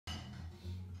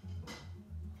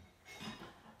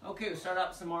Okay, we'll start out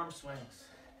with some arm swings.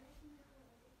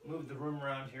 Move the room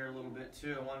around here a little bit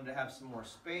too. I wanted to have some more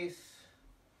space.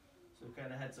 So we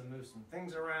kind of had to move some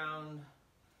things around.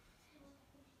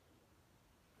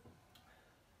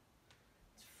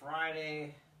 It's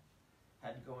Friday.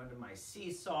 Had to go into my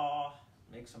seesaw,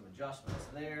 make some adjustments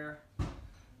there. Let's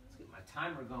get my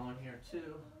timer going here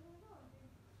too.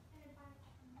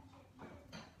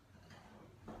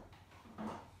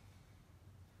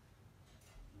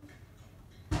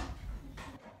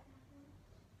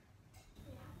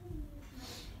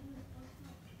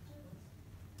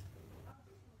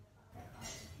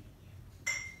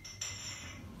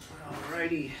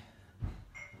 Alrighty,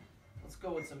 let's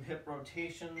go with some hip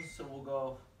rotations. So we'll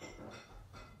go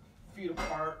feet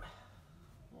apart,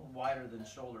 a little wider than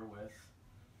shoulder width.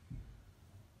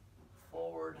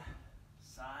 Forward,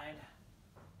 side,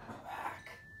 back,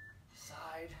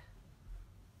 side,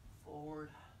 forward,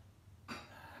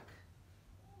 back.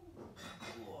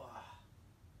 Whoa.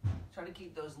 Try to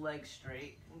keep those legs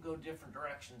straight and go different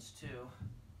directions too.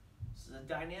 This is a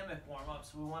dynamic warm-up,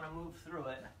 so we want to move through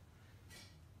it.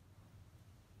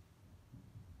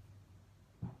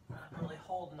 Not really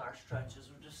holding our stretches,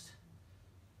 we're just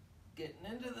getting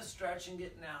into the stretch and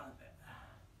getting out of it.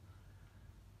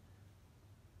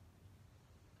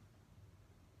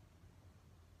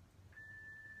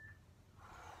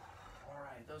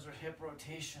 Alright, those are hip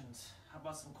rotations. How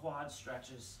about some quad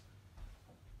stretches?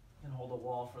 You can hold a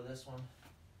wall for this one.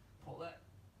 Pull that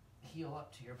heel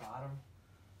up to your bottom.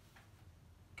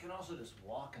 You can also just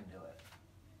walk and do it.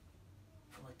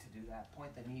 I like to do that.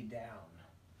 Point the knee down.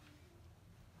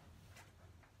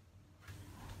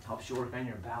 Helps you work on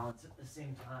your balance at the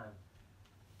same time.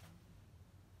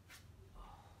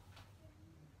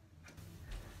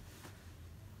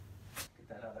 Get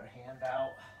that other hand out.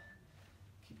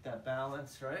 Keep that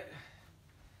balance, right?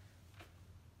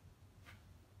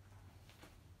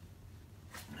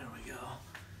 There we go.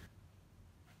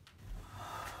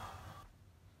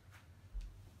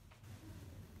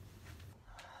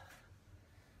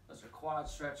 Those are quad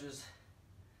stretches.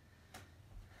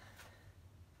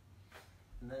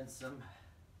 And then some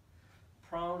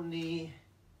prone knee,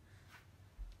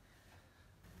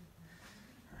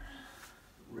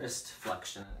 wrist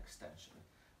flexion and extension.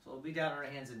 So we'll be down on our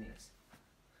hands and knees,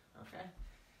 okay?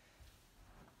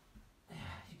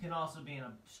 You can also be in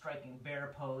a striking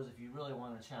bear pose if you really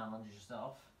want to challenge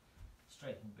yourself.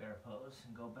 Striking bear pose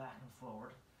and go back and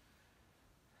forward.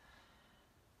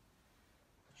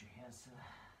 Put your hands to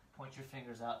point your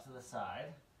fingers out to the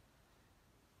side.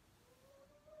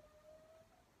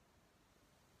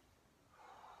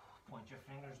 Point your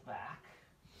fingers back,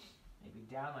 maybe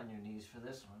down on your knees for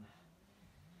this one.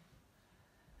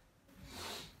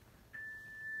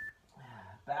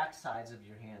 Back sides of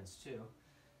your hands too.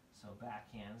 So back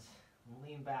hands,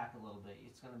 lean back a little bit.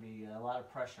 It's going to be a lot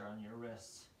of pressure on your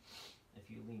wrists if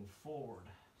you lean forward.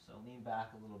 So lean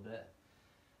back a little bit.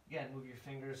 Again, move your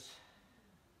fingers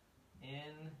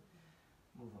in,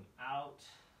 move them out,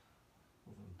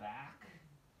 move them back.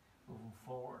 Moving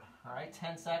forward. All right,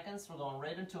 10 seconds. We're going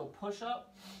right into a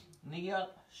push-up, knee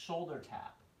up, shoulder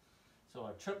tap. So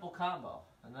a triple combo.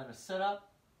 And then a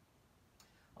sit-up,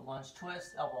 a lunge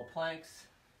twist, elbow planks,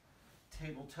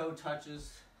 table toe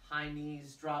touches, high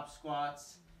knees, drop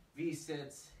squats,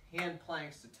 V-sits, hand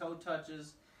planks to toe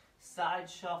touches, side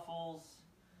shuffles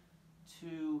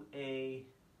to a,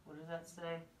 what does that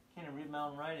say? Can't even read my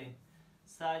own writing.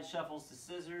 Side shuffles to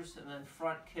scissors, and then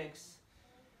front kicks.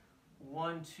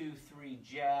 1, 2, 3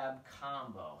 jab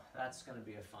combo. That's going to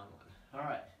be a fun one. All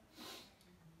right.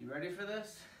 You ready for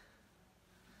this?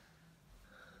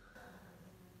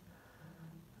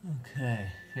 Okay,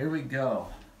 here we go.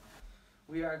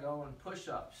 We are going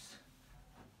push-ups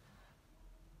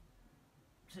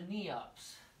to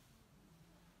knee-ups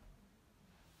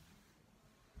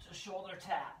to shoulder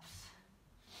taps,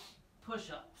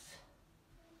 push-ups,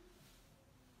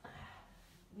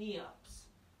 knee-ups,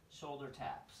 shoulder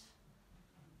taps.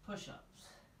 Push-ups,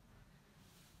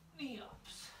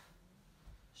 knee-ups,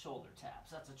 shoulder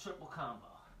taps. That's a triple combo.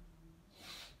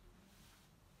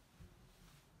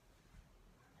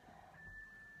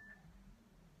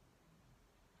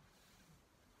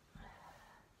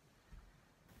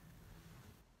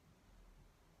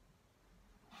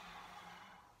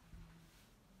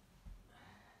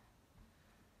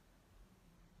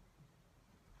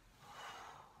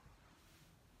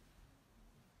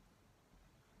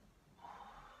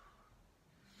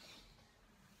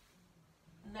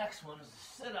 Next one is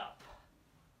a sit-up.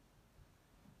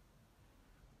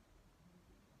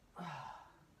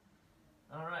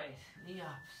 All right,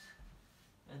 knee-ups,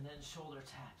 and then shoulder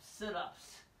taps.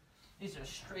 Sit-ups. These are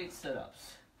straight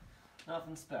sit-ups.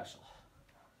 Nothing special.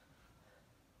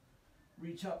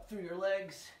 Reach up through your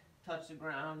legs, touch the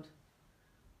ground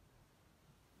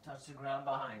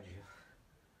behind you.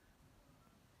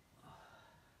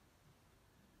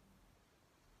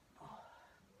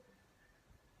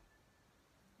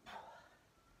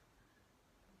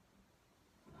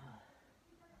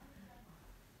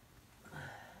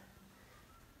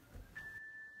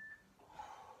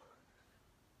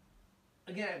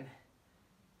 Again,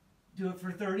 do it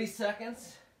for 30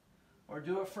 seconds or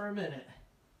do it for a minute.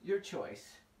 Your choice.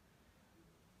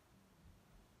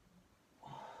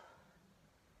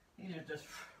 These are just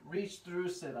reach through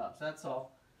sit-ups, that's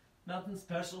all. Nothing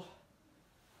special.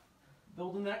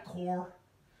 Building that core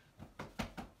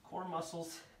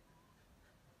muscles.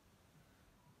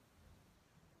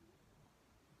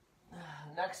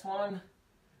 Next one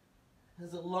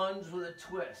is a lunge with a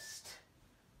twist.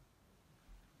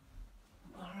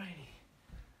 Alrighty.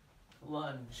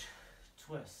 Lunge,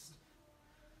 twist.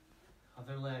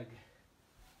 Other leg.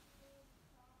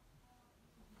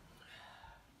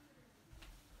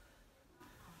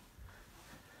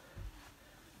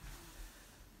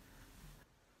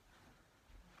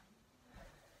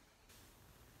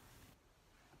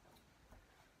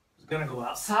 I was gonna go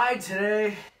outside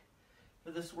today for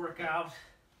this workout,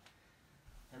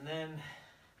 and then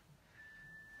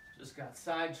just got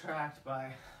sidetracked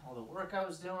by all the work I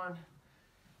was doing.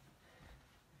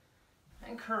 I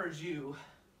encourage you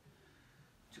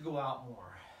to go out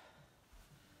more.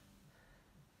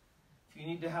 If you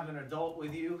need to have an adult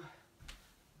with you,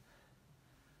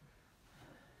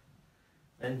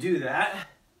 then do that.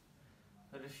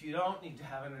 But if you don't need to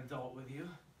have an adult with you,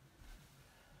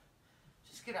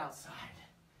 just get outside,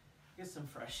 get some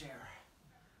fresh air.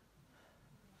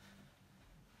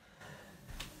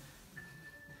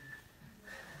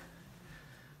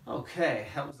 Okay,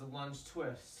 that was the lunge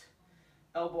twist.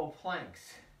 Elbow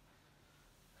planks.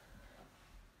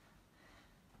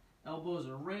 Elbows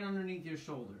are right underneath your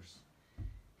shoulders.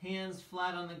 Hands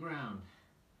flat on the ground.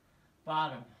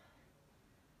 Bottom.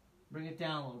 Bring it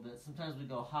down a little bit. Sometimes we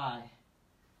go high.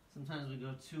 Sometimes we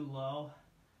go too low.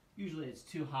 Usually it's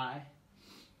too high.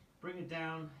 Bring it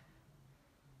down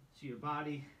so your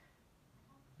body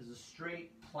is a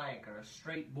straight plank or a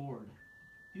straight board.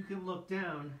 You can look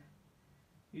down.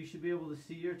 You should be able to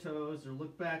see your toes, or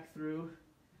look back through. You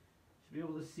should be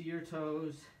able to see your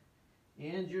toes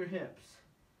and your hips.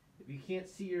 If you can't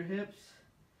see your hips,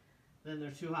 then they're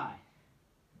too high.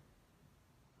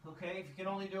 Okay, if you can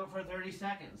only do it for 30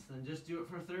 seconds, then just do it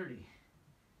for 30.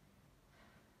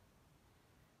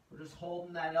 We're just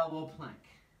holding that elbow plank.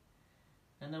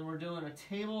 And then we're doing a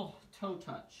table toe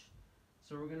touch.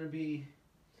 So we're going to be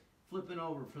flipping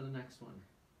over for the next one.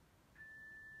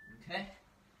 Okay?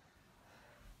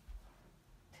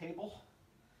 Table.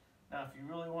 Now if you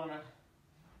really want to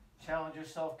challenge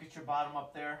yourself, get your bottom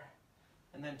up there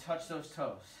and then touch those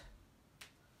toes.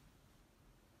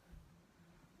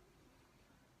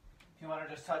 If you want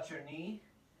to just touch your knee,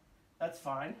 that's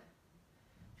fine.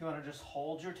 If you want to just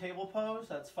hold your table pose,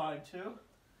 that's fine too.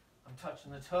 I'm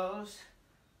touching the toes.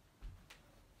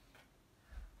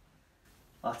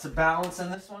 Lots of balance in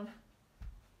this one.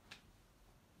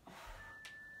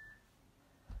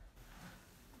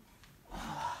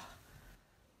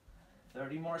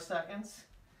 30 more seconds.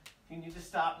 If you need to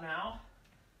stop now,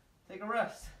 take a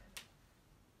rest.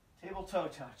 Table toe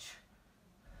touch.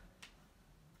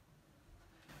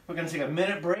 We're going to take a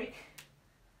minute break.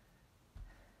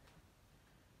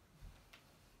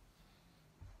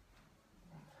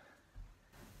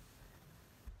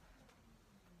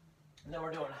 And then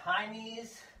we're doing high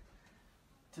knees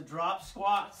to drop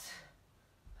squats,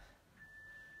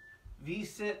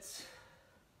 V-sits,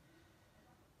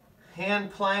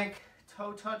 hand plank,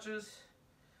 toe touches,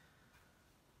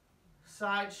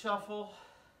 side shuffle,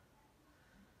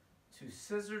 2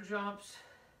 scissor jumps,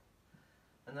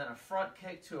 and then a front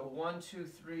kick to a 1, 2,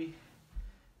 3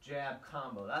 jab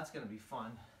combo. That's going to be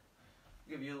fun. I'll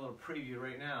give you a little preview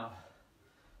right now.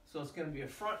 So it's going to be a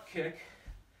front kick,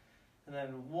 and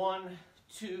then 1,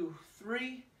 2,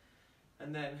 3,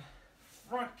 and then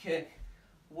front kick,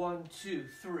 1, 2,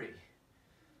 3.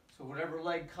 So whatever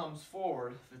leg comes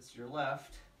forward, if it's your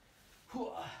left,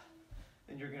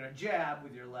 then you're going to jab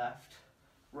with your left,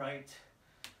 right,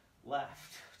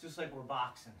 left, just like we're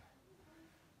boxing.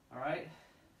 All right?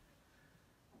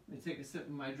 Let me take a sip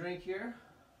of my drink here.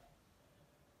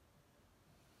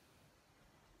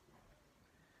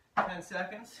 10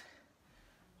 seconds.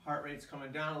 Heart rate's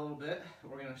coming down a little bit.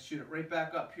 We're going to shoot it right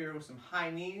back up here with some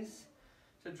high knees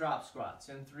to drop squats.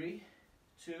 In 3,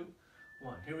 2,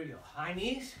 1. Here we go. High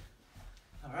knees.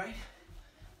 All right.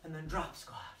 And then drop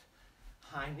squat.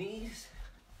 High knees,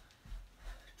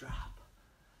 drop.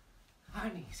 High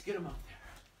knees, get them up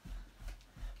there.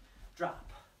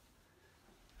 Drop.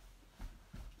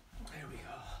 There we go.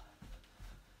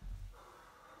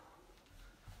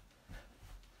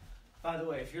 By the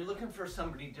way, if you're looking for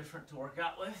somebody different to work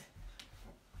out with,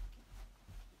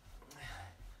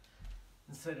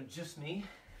 instead of just me,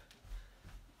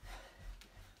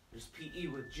 there's PE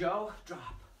with Joe.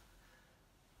 Drop.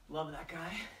 Love that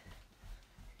guy.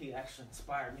 He actually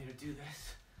inspired me to do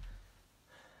this.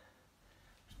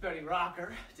 There's Betty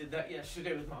Rocker. Did that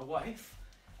yesterday with my wife.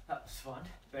 That was fun.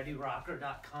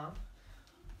 BettyRocker.com.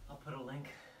 I'll put a link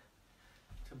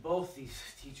to both these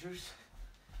teachers.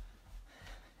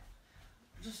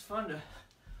 It's just fun to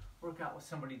work out with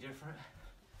somebody different.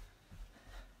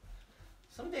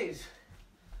 Some days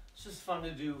it's just fun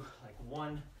to do like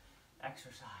one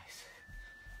exercise.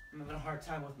 I'm having a hard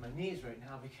time with my knees right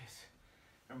now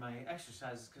or my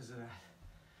exercises because of that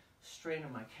strain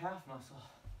in my calf muscle.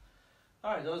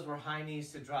 All right, those were high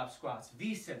knees to drop squats.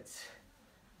 V-sits.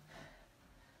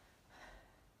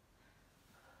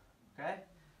 Okay?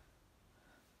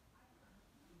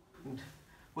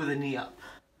 With a knee up.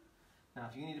 Now,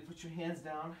 if you need to put your hands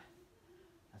down,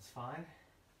 that's fine.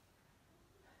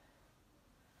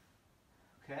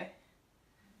 Okay?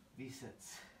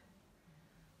 V-sits.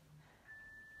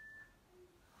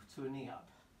 To a knee up.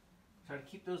 Try to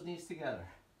keep those knees together.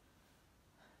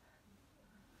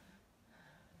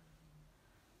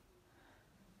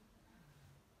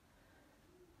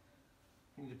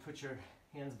 You need to put your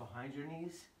hands behind your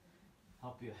knees.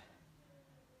 Help you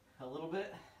a little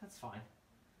bit. That's fine.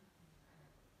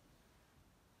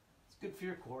 It's good for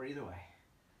your core either way.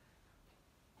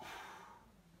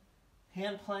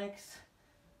 Hand planks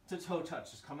to toe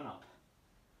touches coming up.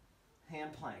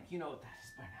 Hand plank. You know what that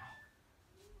is by now.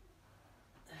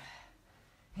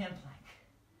 Hand plank.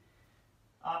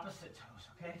 Opposite toes,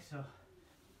 okay? So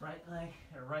right leg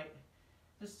or right,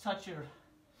 just touch your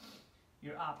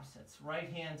opposites.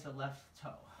 Right hand to left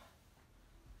toe.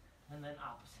 And then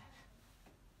opposite.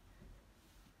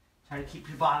 Try to keep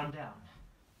your bottom down.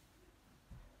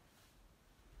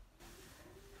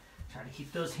 Try to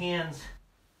keep those hands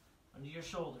under your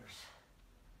shoulders.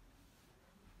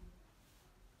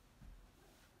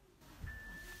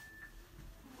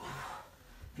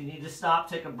 If you need to stop,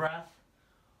 take a breath.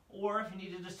 Or if you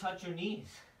need to just touch your knees,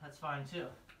 that's fine too.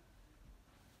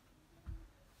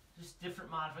 Just different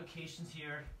modifications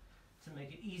here to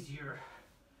make it easier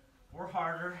or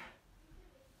harder,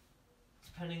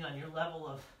 depending on your level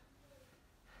of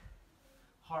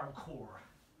hardcore.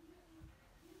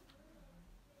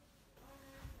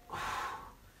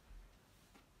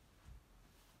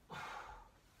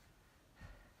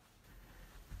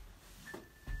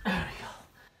 There we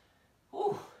go.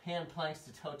 Ooh, hand planks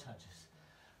to toe touches.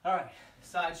 All right,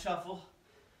 side shuffle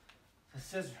to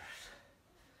scissors.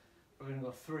 We're gonna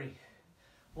go 3.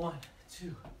 1,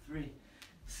 2, 3,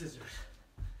 scissors.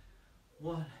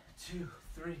 1, 2,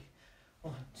 3.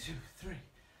 1, 2, 3.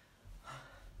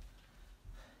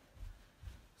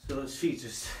 So those feet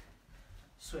just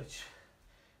switch.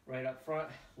 Right up front,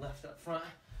 left up front,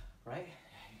 right?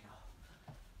 There you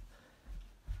go.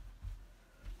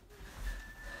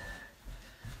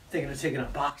 Thinking of taking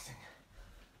up boxing.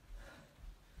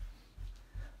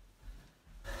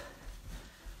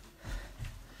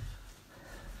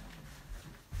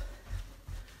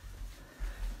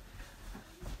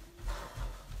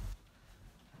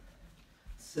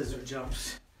 Scissor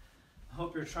jumps. I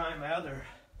hope you're trying my other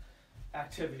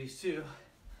activities too.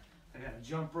 I got a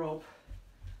jump rope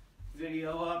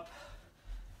video up.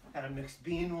 Got a mixed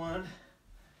bean one.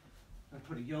 I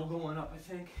put a yoga one up, I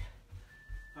think.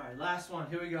 All right, last one.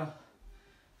 Here we go.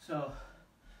 So,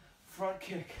 front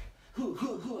kick. Hoo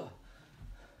hoo hoo.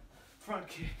 Front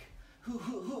kick. Hoo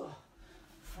hoo hoo.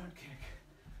 Front kick.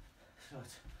 So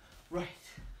it's right.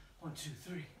 1, 2,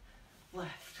 3.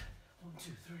 Left. 1,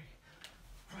 2, 3.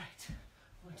 Right.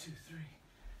 1, 2, 3.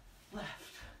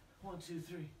 Left. 1, 2,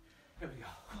 3. Here we go.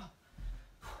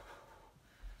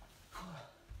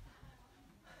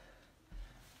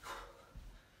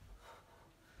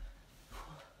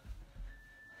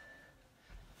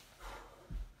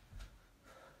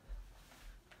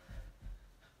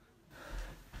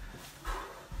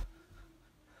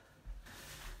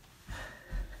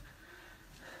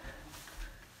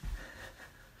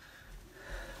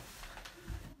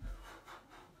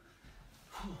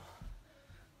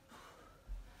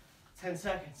 10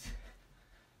 seconds.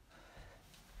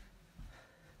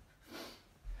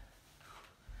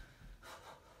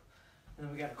 And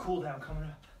then we got a cool down coming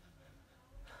up.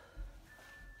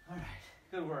 All right,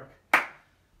 good work. That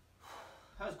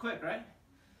was quick, right?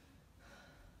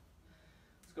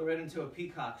 Let's go right into a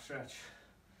peacock stretch.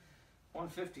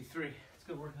 153. It's a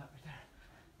good workout right there.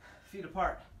 Feet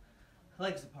apart,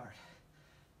 legs apart,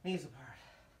 knees apart.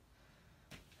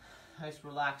 Nice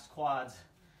relaxed quads.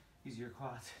 These are your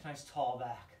quads. Nice tall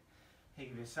back. Hey,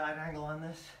 give you a side angle on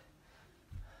this.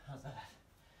 How's that?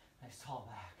 Nice tall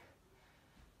back.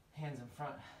 Hands in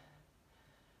front.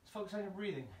 Just focus on your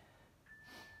breathing.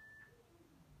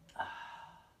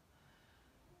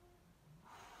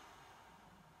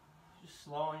 Just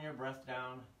slowing your breath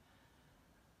down.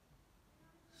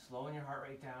 Slowing your heart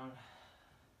rate down.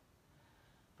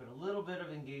 But a little bit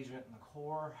of engagement in the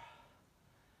core.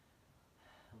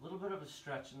 A little bit of a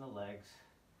stretch in the legs.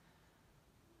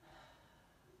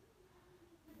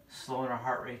 Slowing our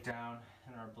heart rate down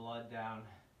and our blood down.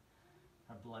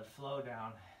 Our blood flow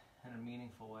down in a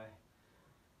meaningful way.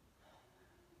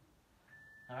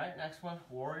 All right, next one,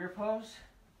 warrior pose.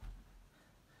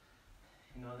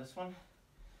 You know this one?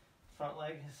 Front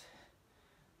leg is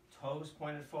toes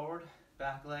pointed forward,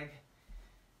 back leg,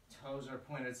 toes are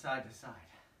pointed side to side.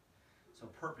 So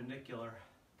perpendicular,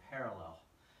 parallel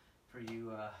for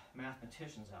you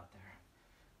mathematicians out there.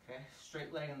 Okay,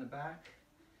 straight leg in the back,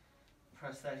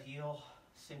 press that heel,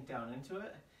 sink down into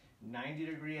it.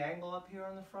 90-degree angle up here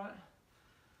on the front.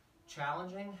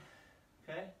 Challenging,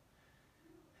 okay?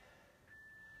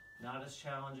 Not as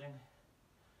challenging.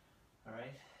 All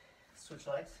right, switch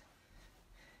legs.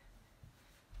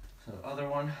 So other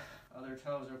one, other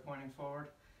toes are pointing forward.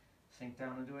 Sink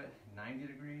down into it, 90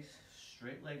 degrees.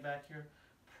 Straight leg back here.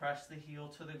 Press the heel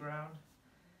to the ground.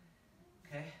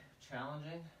 Okay,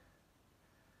 challenging.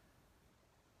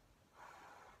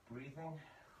 Breathing.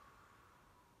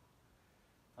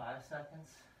 5 seconds.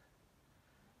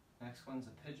 Next one's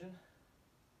a pigeon.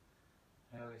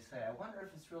 I always say, I wonder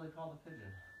if it's really called a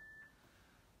pigeon.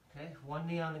 Okay, one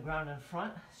knee on the ground in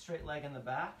front, straight leg in the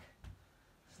back.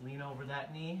 Just lean over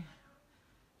that knee.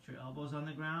 Get your elbows on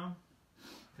the ground.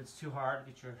 If it's too hard,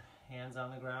 get your hands on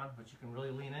the ground, but you can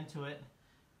really lean into it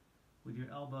with your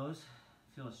elbows.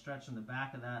 Feel a stretch in the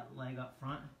back of that leg up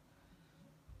front.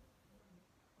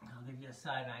 I'll give you a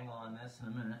side angle on this in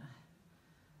a minute.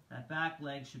 That back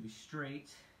leg should be straight.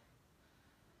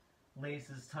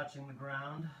 Laces touching the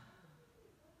ground.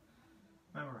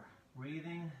 Remember,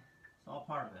 breathing is all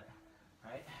part of it,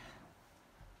 right?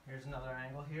 Here's another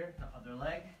angle here, the other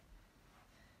leg.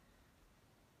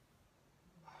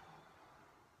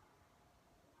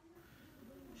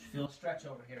 Just feel a stretch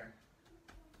over here.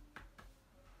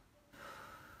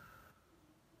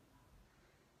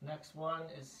 Next one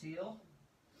is seal.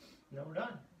 Now we're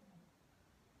done.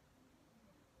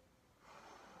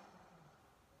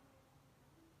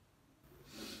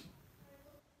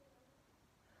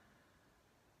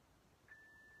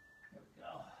 There we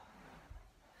go.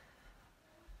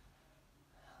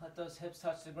 Let those hips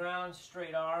touch the ground,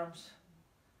 straight arms,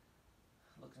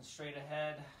 looking straight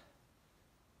ahead.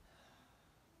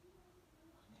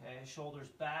 Okay, shoulders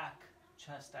back,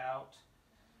 chest out.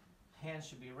 Hands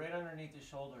should be right underneath the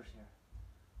shoulders here.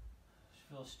 Just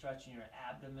feel a stretch in your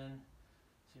abdomen,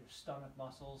 to your stomach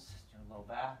muscles, your low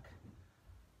back.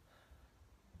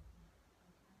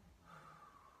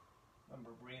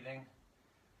 Remember breathing.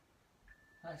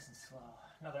 Nice and slow.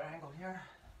 Another angle here.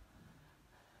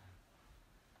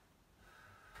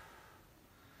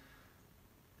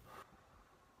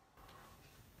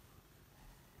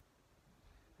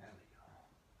 There we go.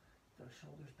 Those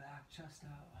shoulders back, chest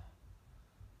out.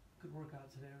 Good workout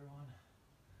today, everyone.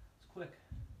 It's quick.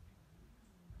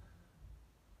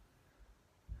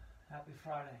 Happy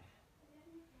Friday.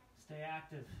 Stay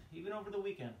active, even over the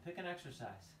weekend. Pick an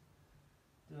exercise.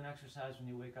 Do an exercise when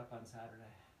you wake up on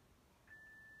Saturday.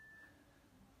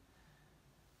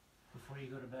 Before you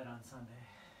go to bed on Sunday.